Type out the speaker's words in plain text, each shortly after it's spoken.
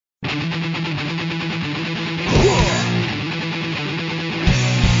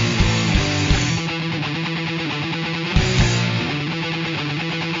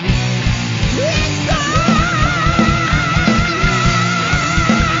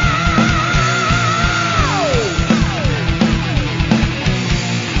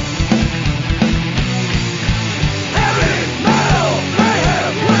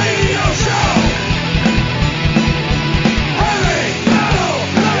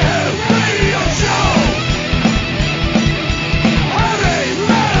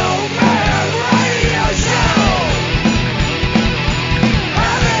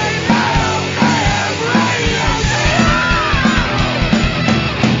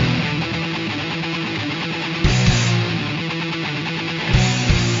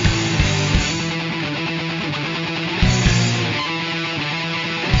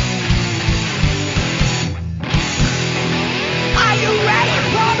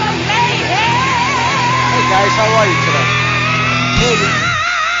how are you today?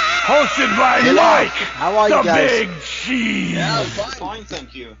 Hosted by Hey, Mike, how are the you guys? Big Cheese. Yeah, fine,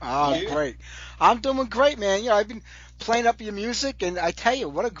 thank you. Oh, You? great. I'm doing great, man. I've been playing up your music, and I tell you,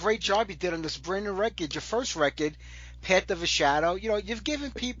 what a great job you did on this brand new record, your first record, Path of a Shadow. You've given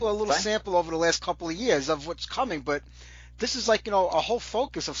people a little Thank- sample over the last couple of years of what's coming, but this is like, a whole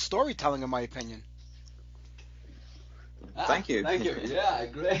focus of storytelling, in my opinion. Thank you. Thank you. Yeah,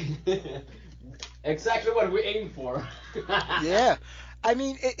 great. Exactly what we aim for. Yeah. I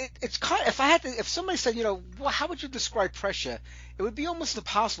mean, it's kind of, if somebody said, well, how would you describe Pressure? It would be almost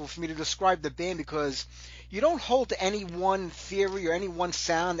impossible for me to describe the band because you don't hold to any one theory or any one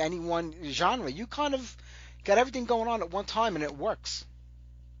sound, any one genre. You kind of got everything going on at one time and it works.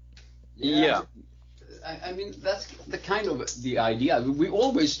 Yeah. I mean, that's the kind of the idea. We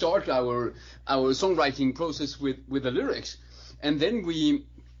always start our songwriting process with the lyrics, and then we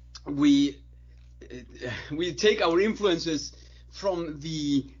take our influences from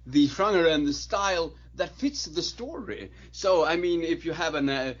the genre and the style that fits the story. So I mean, if you have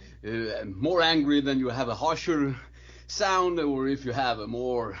a more angry, then you have a harsher sound, or if you have a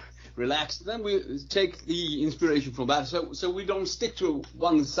more relaxed, then we take the inspiration from that. So we don't stick to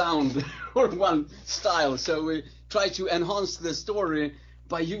one sound or one style. So we try to enhance the story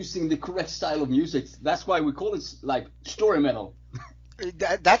by using the correct style of music. That's why we call it like story metal.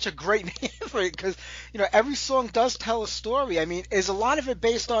 That's a great name for it because, every song does tell a story. I mean, is a lot of it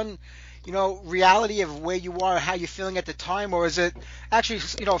based on, reality of where you are, how you're feeling at the time, or is it actually,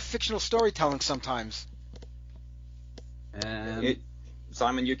 fictional storytelling sometimes?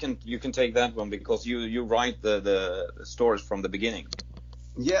 Simon, you can take that one because you write the stories from the beginning.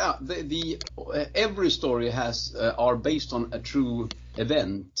 Yeah, every story are based on a true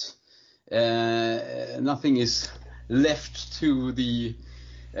event. Nothing is left to the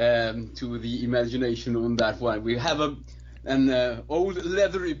imagination on that one. We have an old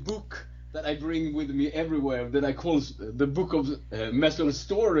leathery book that I bring with me everywhere that I call the Book of Metal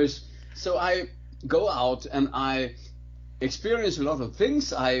Stories. So I go out and I experience a lot of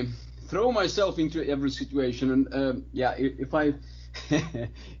things. I throw myself into every situation, and if I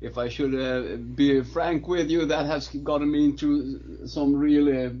if I should be frank with you, that has gotten me into some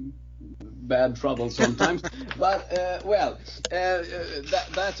really bad trouble sometimes. But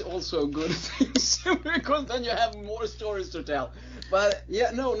that's also good things because then you have more stories to tell. But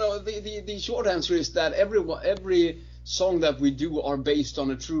the short answer is that every song that we do are based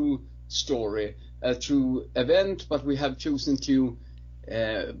on a true story, a true event, but we have chosen to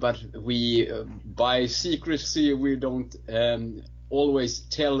but we by secrecy we don't always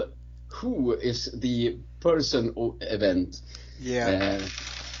tell who is the person or event.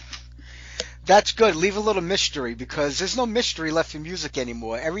 That's good. Leave a little mystery because there's no mystery left in music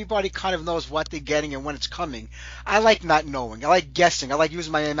anymore. Everybody kind of knows what they're getting and when it's coming. I like not knowing. I like guessing. I like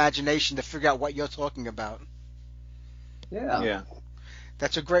using my imagination to figure out what you're talking about. Yeah.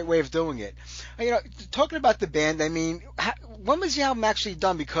 That's a great way of doing it. Talking about the band, I mean, when was the album actually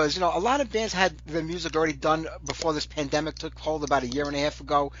done? Because, a lot of bands had their music already done before this pandemic took hold about a year and a half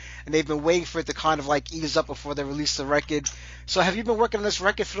ago, and they've been waiting for it to kind of like ease up before they release the record. So have you been working on this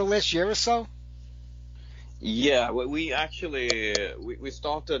record for the last year or so? Yeah, we actually we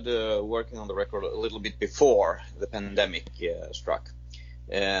started working on the record a little bit before the pandemic struck.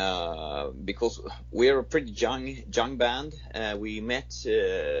 Because we're a pretty young band. We met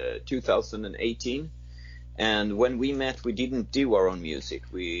 2018, and when we met, we didn't do our own music.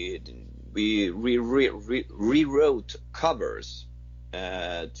 We rewrote covers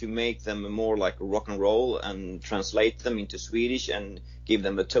to make them more like rock and roll and translate them into Swedish and give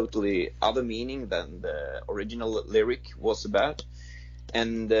them a totally other meaning than the original lyric was about.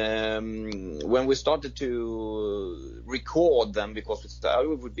 And when we started to record them, because we thought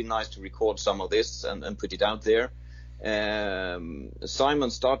it would be nice to record some of this and put it out there, Simon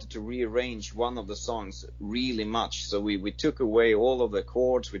started to rearrange one of the songs really much. So we took away all of the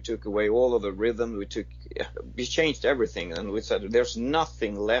chords, we took away all of the rhythm, we changed everything, and we said there's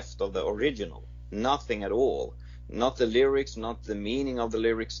nothing left of the original, nothing at all, not the lyrics, not the meaning of the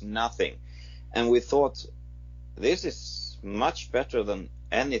lyrics, nothing. And we thought this is much better than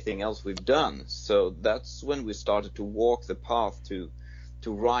anything else we've done. So that's when we started to walk the path to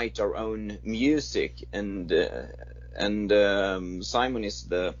write our own music, and Simon is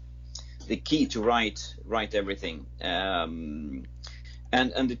the key to write everything. And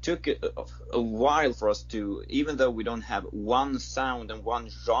it took a while for us to, even though we don't have one sound and one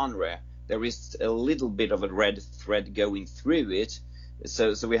genre, there is a little bit of a red thread going through it.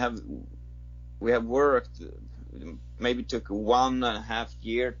 So we have worked. Maybe took 1.5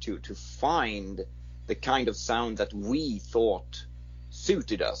 years to find the kind of sound that we thought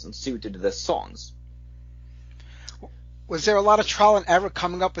suited us and suited the songs. Was there a lot of trial and error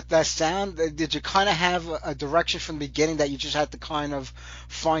coming up with that sound? Did you kind of have a direction from the beginning that you just had to kind of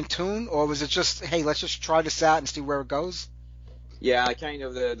fine tune, or was it just, hey, let's just try this out and see where it goes? Yeah, kind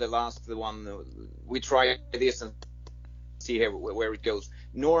of the last one. We try this and see here where it goes.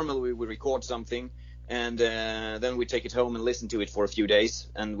 Normally we record something and then we take it home and listen to it for a few days,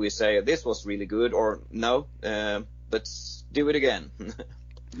 and we say this was really good, or no, let's do it again.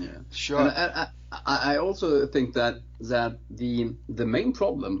 Yeah, sure. And I also think that the main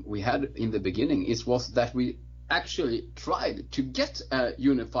problem we had in the beginning was that we actually tried to get a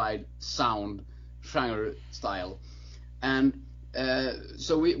unified sound, genre, style, and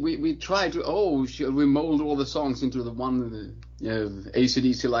so we tried to should we mold all the songs into the one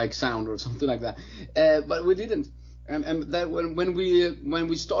AC/DC like sound or something like that, but we didn't, and that when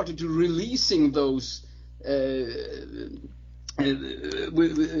we started to releasing those.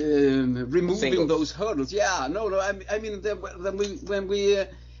 Removing Singles. those hurdles. Yeah, no. I mean, when we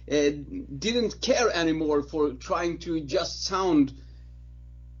didn't care anymore for trying to just sound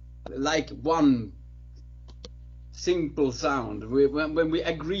like one simple sound. When we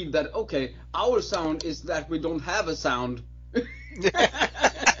agreed that okay, our sound is that we don't have a sound.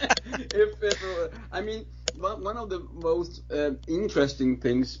 I mean, one of the most interesting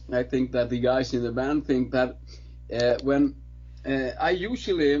things I think that the guys in the band think that when I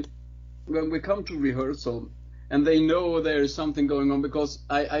usually, when we come to rehearsal and they know there is something going on, because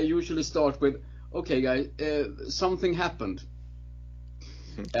I usually start with, okay guys, something happened,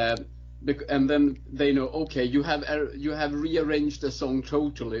 and then they know, okay, you have rearranged the song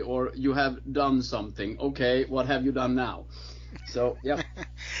totally, or you have done something. Okay, what have you done now? So yeah.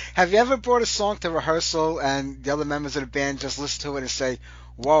 Have you ever brought a song to rehearsal and the other members of the band just listen to it and say,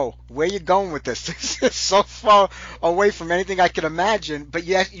 whoa, where you going with this? It's so far away from anything I could imagine, but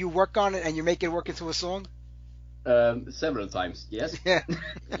yet you work on it and you make it work into a song? Several times, yes. Yeah.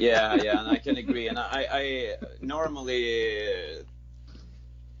 yeah, and I can agree. And I normally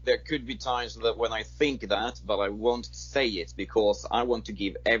there could be times that when I think that, but I won't say it because I want to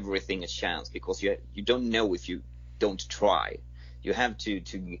give everything a chance, because you don't know if you don't try. You have to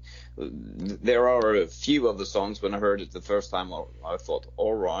there are a few of the songs when I heard it the first time I thought,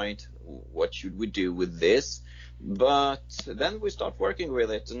 all right, what should we do with this? But then we start working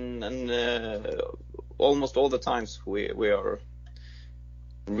with it, and almost all the times we are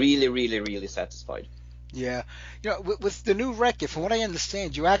really satisfied. Yeah. You know, with the new record, from what I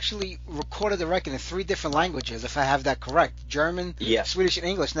understand, you actually recorded the record in 3 different languages, if I have that correct. German, Yeah. Swedish, and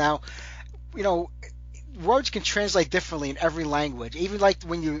English. Now, you know, words can translate differently in every language, even like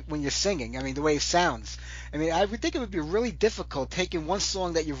when you're singing. I mean, the way it sounds. I mean, I would think it would be really difficult taking one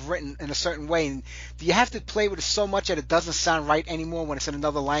song that you've written in a certain way, and do you have to play with it so much that it doesn't sound right anymore when it's in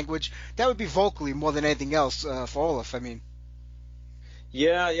another language? That would be vocally more than anything else for Olof. I mean.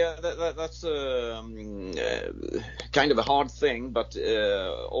 Yeah, that's kind of a hard thing, but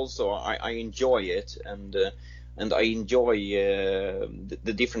also I enjoy it, and I enjoy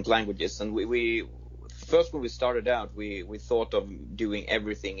the different languages. And we first, when we started out, we thought of doing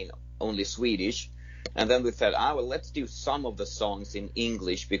everything in only Swedish, and then we thought, well, let's do some of the songs in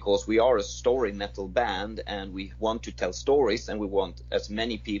English, because we are a story metal band and we want to tell stories, and we want as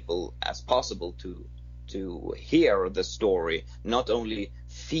many people as possible to hear the story, not only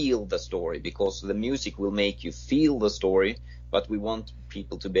feel the story, because the music will make you feel the story, but we want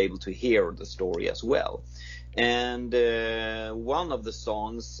people to be able to hear the story as well. And one of the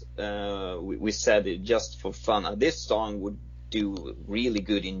songs, we said it just for fun, this song would do really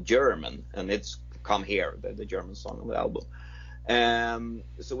good in German, and it's Come Here, the German song on the album.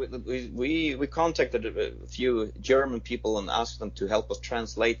 So we contacted a few German people and asked them to help us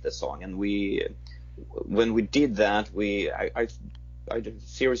translate the song, and when we did that, I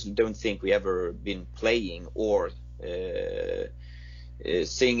seriously don't think we ever been playing or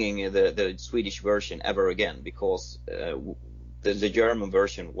singing the Swedish version ever again, because the German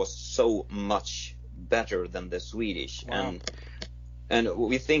version was so much better than the Swedish. Wow. And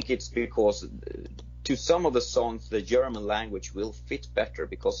we think it's because to some of the songs the German language will fit better,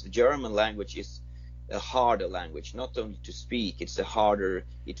 because the German language is a harder language, not only to speak, it's a harder,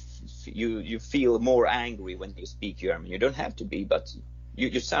 you feel more angry when you speak German. You don't have to be, but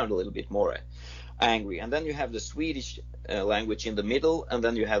you sound a little bit more angry. And then you have the Swedish language in the middle, and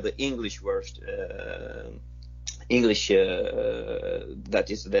then you have the English English that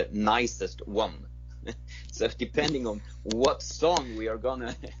is the nicest one. So depending on what song we are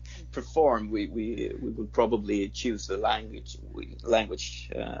gonna perform, we will probably choose the language.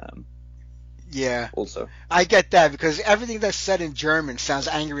 Yeah. also. I get that because everything that's said in German sounds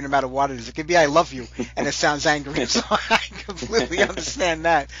angry no matter what it is. It could be "I love you" and it sounds angry, so I completely understand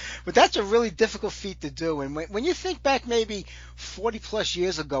that. But that's a really difficult feat to do. And when you think back, maybe 40 plus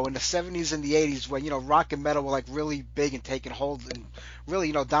years ago in the 70s and the 80s, when rock and metal were like really big and taking hold and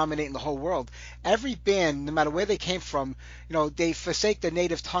really dominating the whole world, every band, no matter where they came from, they forsake their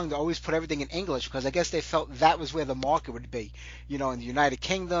native tongue to always put everything in English because I guess they felt that was where the market would be, in the United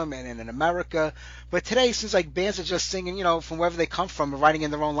Kingdom and in America. But today it seems like bands are just singing, from wherever they come from and writing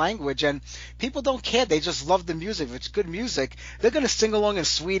in their own language, and people don't care. They just love the music. If it's good music, they're going to sing along in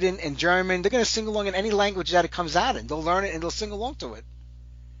Sweden, in German. They're going to sing along in any language that it comes out in. They'll learn it and they'll sing along to it.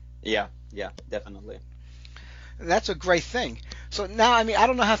 Yeah, definitely. That's a great thing. So now, I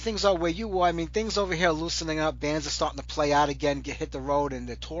don't know how things are where you are. Things over here are loosening up. Bands are starting to play out again, hit the road, and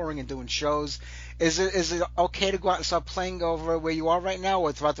they're touring and doing shows. Is it okay to go out and start playing over where you are right now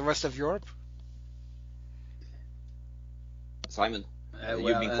or throughout the rest of Europe? Simon,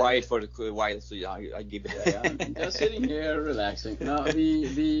 you've been quiet for a while, so I give it. I'm just sitting here relaxing. No,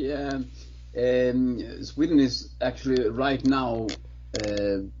 Sweden is actually right now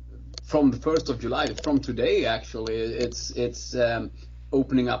from the 1st of July, from today actually, it's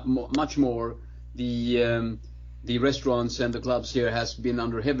opening up much more. The restaurants and the clubs here has been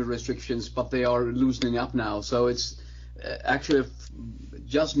under heavy restrictions, but they are loosening up now. So it's actually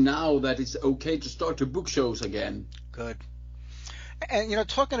just now that it's okay to start to book shows again. Good. And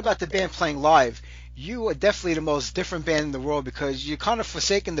talking about the band playing live, you are definitely the most different band in the world because you kind of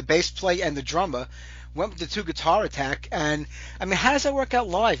forsaken the bass play and the drummer, went with the 2-guitar attack. And how does that work out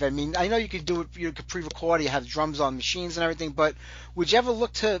live? I know you could do it, you could pre-record, you have drums on machines and everything, but would you ever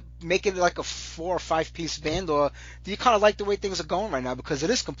look to make it like a 4 or 5 piece band, or do you kind of like the way things are going right now because it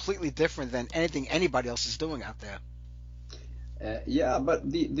is completely different than anything anybody else is doing out there? Yeah,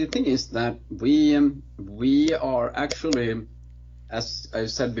 but the thing is that we are actually, as I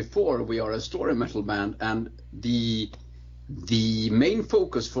said before, we are a story metal band, and the main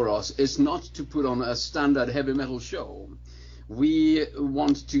focus for us is not to put on a standard heavy metal show. We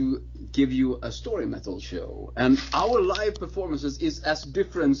want to give you a story metal show, and our live performances is as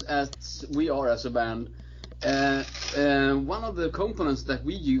different as we are as a band. One of the components that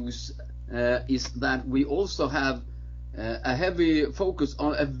we use is that we also have a heavy focus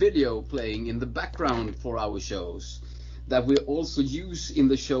on a video playing in the background for our shows, that we also use in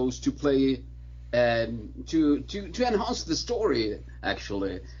the shows to play to enhance the story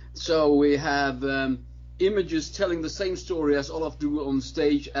actually. So we have images telling the same story as Olof do on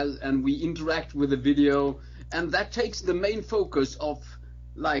stage, and we interact with the video, and that takes the main focus of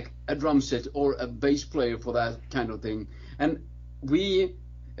like a drum set or a bass player for that kind of thing. And we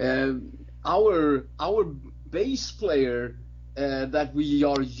our bass player that we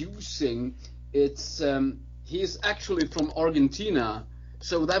are using, it's he's actually from Argentina,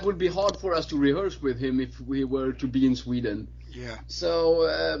 so that would be hard for us to rehearse with him if we were to be in Sweden. Yeah. So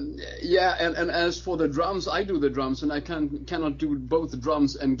and as for the drums, I do the drums, and I cannot do both the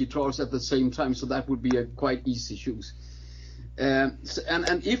drums and guitars at the same time, so that would be a quite easy choose. And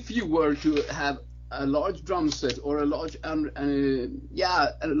if you were to have a large drum set or a large a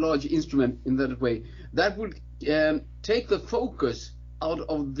large instrument in that way, that would take the focus out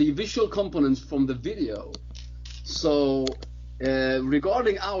of the visual components from the video. So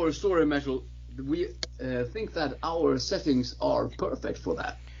regarding our story metal, we think that our settings are perfect for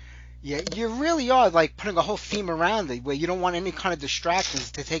that. Yeah, you really are like putting a whole theme around it where you don't want any kind of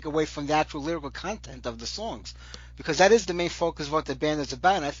distractions to take away from the actual lyrical content of the songs, because that is the main focus of what the band is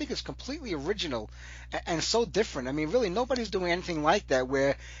about. And I think it's completely original and so different. Really nobody's doing anything like that,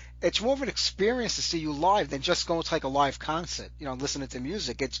 where it's more of an experience to see you live than just going to like a live concert, listening to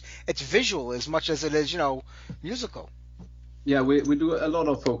music. It's visual as much as it is, musical. Yeah, we do a lot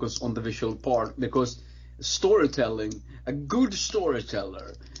of focus on the visual part, because storytelling, a good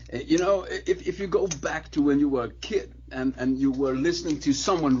storyteller, if you go back to when you were a kid and you were listening to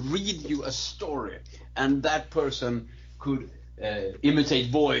someone read you a story, and that person could imitate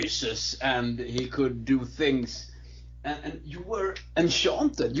voices and he could do things, and you were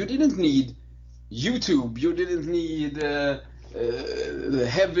enchanted. You didn't need YouTube, you didn't need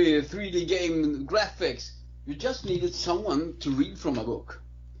heavy 3D game graphics. You just needed someone to read from a book.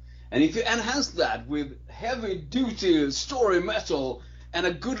 And if you enhance that with heavy-duty story metal and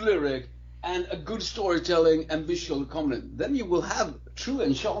a good lyric and a good storytelling and visual component, then you will have true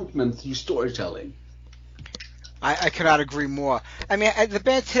enchantment through storytelling. I cannot agree more. The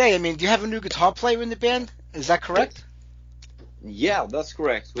band today, do you have a new guitar player in the band? Is that correct? Yeah, that's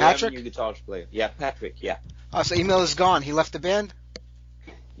correct. We Patrick? have a new guitar player. Yeah, Patrick, yeah. Oh, so Emil is gone. He left the band?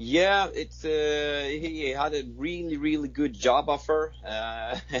 Yeah, it's he had a really, really good job offer,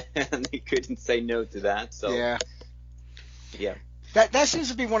 and he couldn't say no to that. So Yeah. yeah. That seems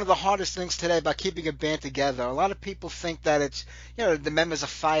to be one of the hardest things today about keeping a band together. A lot of people think that it's, the members are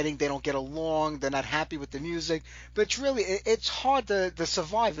fighting, they don't get along, they're not happy with the music, but it's really, it's hard to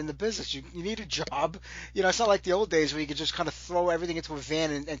survive in the business. You need a job. It's not like the old days where you could just kind of throw everything into a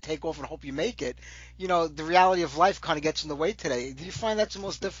van and take off and hope you make it. The reality of life kind of gets in the way today. Do you find that's the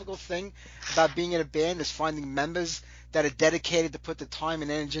most difficult thing about being in a band, is finding members that are dedicated to put the time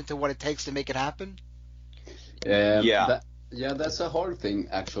and energy into what it takes to make it happen? Yeah. Yeah, that's a hard thing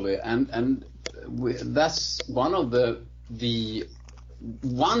actually, and that's one of the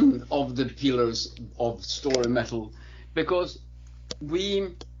pillars of story metal, because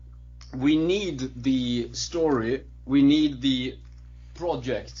we need the story, we need the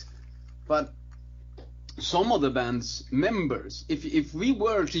project, but some of the band's members, if we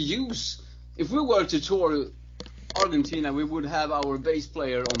were to tour Argentina, we would have our bass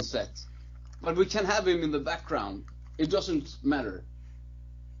player on set, but we can have him in the background. It doesn't matter.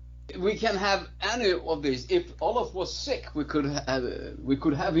 We can have any of these. If Olof was sick, we could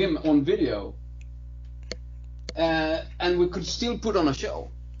have him on video, and we could still put on a show.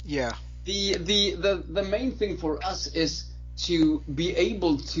 Yeah. The main thing for us is to be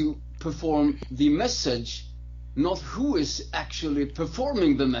able to perform the message, not who is actually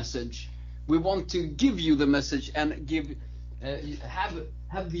performing the message. We want to give you the message and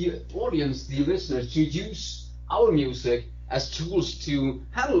have the audience, the listeners, to use our music as tools to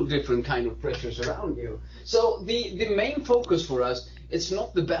handle different kind of pressures around you. So the main focus for us, it's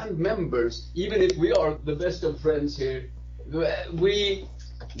not the band members, even if we are the best of friends here. We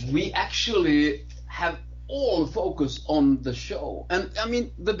actually have all focus on the show. And I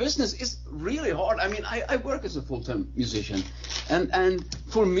mean, the business is really hard. I mean, I work as a full-time musician, and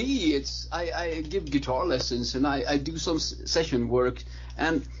for me, I give guitar lessons and I do some session work,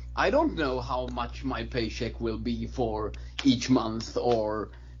 and I don't know how much my paycheck will be for each month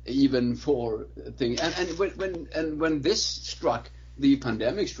or even for thing. And when this struck, the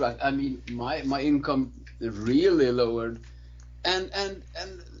pandemic struck, I mean, my income really lowered.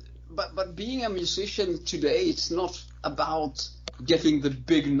 But being a musician today, it's not about getting the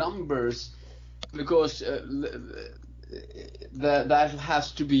big numbers, because that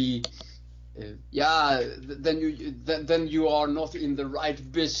has to be. Then you are not in the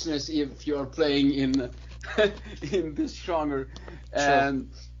right business if you are playing in in this genre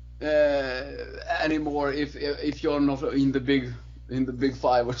anymore. If you're not in the big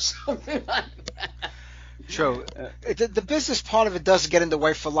five or something like that. True. The business part of it does get in the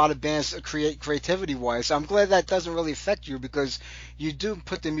way for a lot of bands creativity-wise. I'm glad that doesn't really affect you, because you do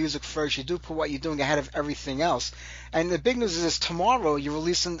put the music first. You do put what you're doing ahead of everything else. And the big news is tomorrow you're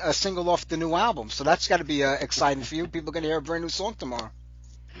releasing a single off the new album. So that's got to be exciting for you. People are going to hear a brand new song tomorrow.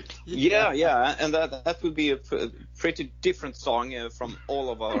 Yeah, and that will be a pretty different song from all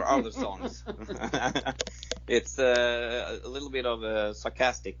of our other songs. It's a little bit of a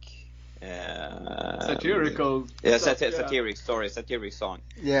sarcastic. Satirical. Yeah, satiric song.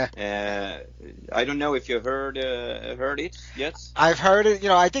 Yeah. I don't know if you heard it yet. I've heard it.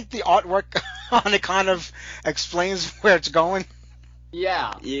 I think the artwork on it kind of explains where it's going.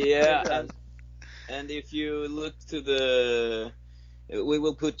 Yeah. Yeah, and if you look to we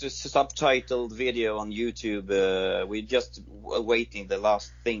will put a subtitled video on YouTube. We're just awaiting the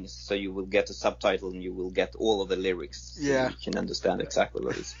last things, so you will get a subtitle and you will get all of the lyrics. Yeah. So you can understand exactly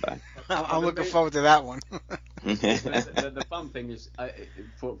what it's about. I'm looking forward to that one. The fun thing is,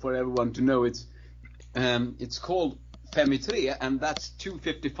 for everyone to know, it's called Femitre, and that's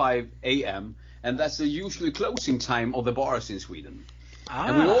 2:55 a.m. and that's the usually closing time of the bars in Sweden.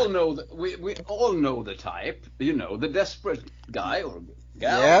 And we all know we all know the type, the desperate guy or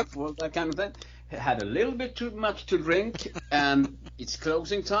gal, or that kind of thing, had a little bit too much to drink, and it's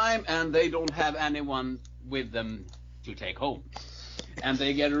closing time, and they don't have anyone with them to take home, and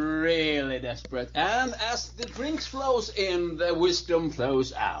they get really desperate. And as the drinks flows in, the wisdom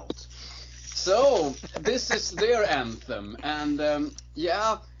flows out. So this is their anthem, and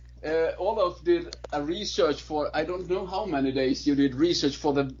Olof did a research for, I don't know how many days you did research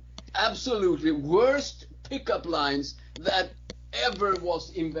for the absolutely worst pickup lines that ever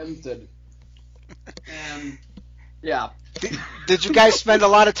was invented. And Did you guys spend a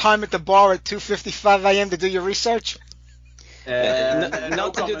lot of time at the bar at 2:55 a.m. to do your research?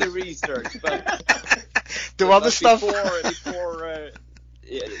 Not to do the research, but do other stuff.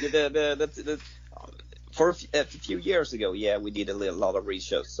 For a few years ago, we did a lot of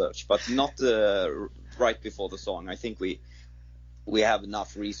research, but not right before the song. I think we have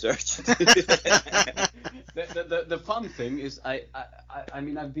enough research. The fun thing is, I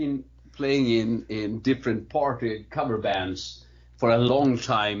mean, I've been playing in different party cover bands for a long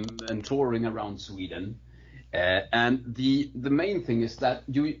time and touring around Sweden. And the main thing is that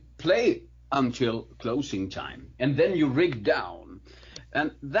you play until closing time, and then you rig down.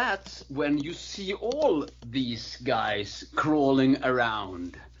 And that's when you see all these guys crawling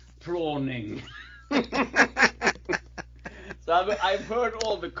around, prawning. So I've heard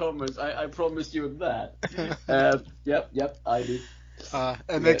all the comments. I promise you that. Yep, I did.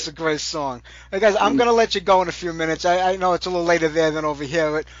 It makes a great song. Hey guys, I'm going to let you go in a few minutes. I know it's a little later there than over here,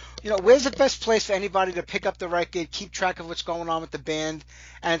 but where's the best place for anybody to pick up the record, keep track of what's going on with the band,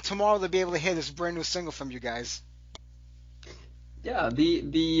 and tomorrow they'll be able to hear this brand new single from you guys? Yeah,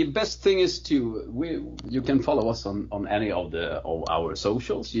 the best thing is you can follow us on any of our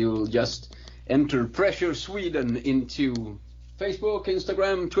socials. You'll just enter Pressure Sweden into Facebook,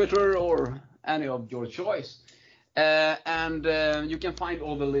 Instagram, Twitter, or any of your choice. And you can find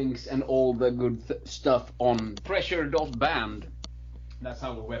all the links and all the good stuff on pressure.band. That's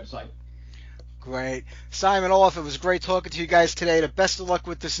our website. Great. Simon, Olof, it was great talking to you guys today. The best of luck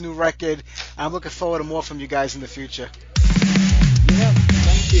with this new record. I'm looking forward to more from you guys in the future. Yeah,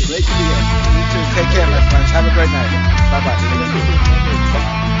 thank you. Great to be here. You too. Take care, my friends. Have a great night. Bye-bye.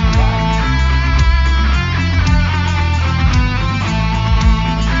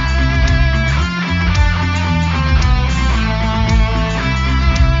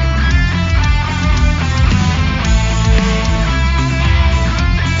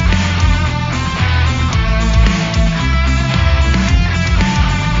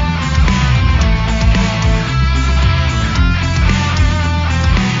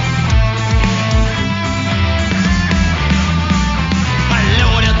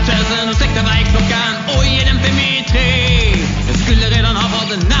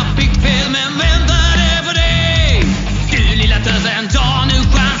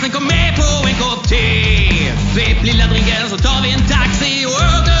 Lilla drinken så tar vi en taxi och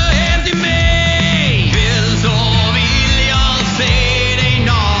åker hem till mig. Så vill jag se dig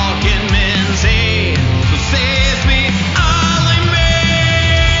naken, men sen så ses vi aldrig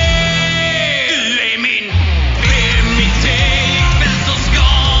mer. Du är min 53, ikväll så ska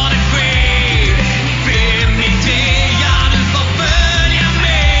det ske. 53, ja du får följa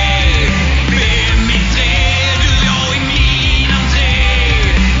med. 53, du och jag i min entré.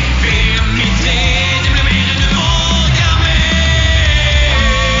 53, det blir mer än du orkar med.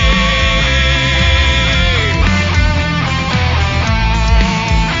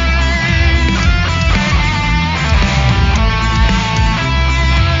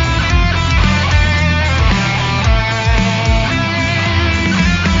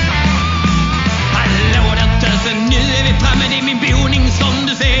 Hallå där tösen, nu är vi framme, det är min boning som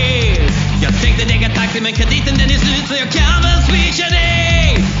du ser. Jag tänkte lägga taxi men krediten den är slut så jag kan väl swisha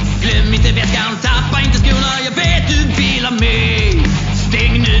dig. Glöm inte väskan, tappa inte skorna, jag vet du vill ha mig.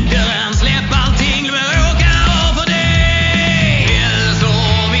 Stäng nu dörren, släpp allting, glöm att åka av för dig. Så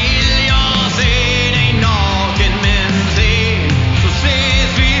vill jag se dig naken, men sen så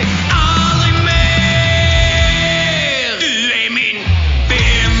ses vi aldrig mer. Du är min 53,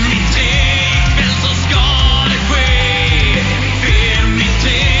 ikväll så ska det ske.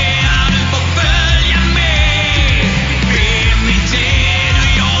 53, ja du får följa med. 53, du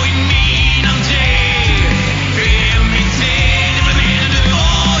och jag i min entré. 53, det blir mer än du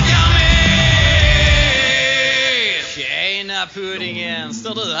orkar med. Tjena puddingen,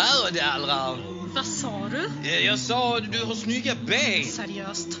 står du här och dallrar? Vad sa du? Jag sa du har snygga ben.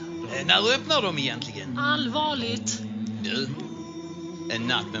 Seriöst? När öppnar de egentligen? Allvarligt? Du, en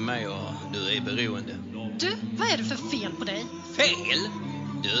natt med mig och du är beroende. Du, vad är det för fel på dig? Fel?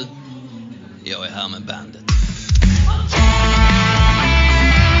 Du, jag är här med bandet.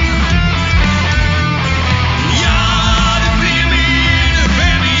 Ja, det blir min 53.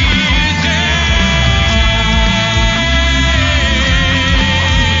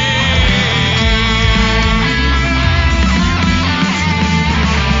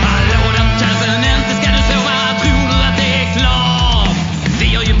 Hallå där tösen, inte ska du sova, tror du att det är klart? Vi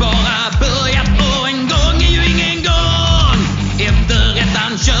har ju bara börjat och en gång är ju ingen gång. Efter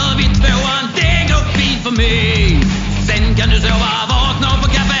ettan kör vi tvåan, det går fint för mig. Sen kan du sova